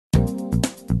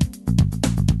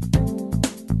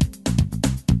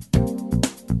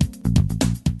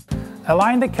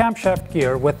Align the camshaft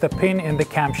gear with the pin in the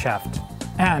camshaft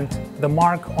and the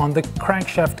mark on the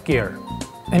crankshaft gear.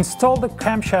 Install the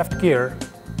camshaft gear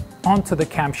onto the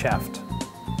camshaft.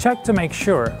 Check to make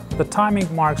sure the timing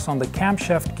marks on the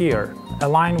camshaft gear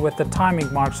align with the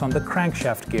timing marks on the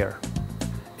crankshaft gear.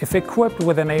 If equipped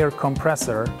with an air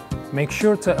compressor, make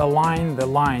sure to align the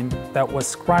line that was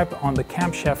scribed on the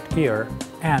camshaft gear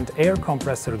and air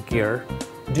compressor gear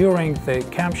during the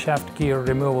camshaft gear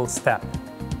removal step.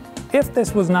 If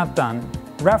this was not done,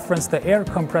 reference the air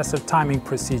compressor timing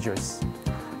procedures.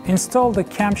 Install the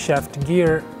camshaft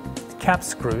gear cap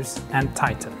screws and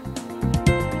tighten.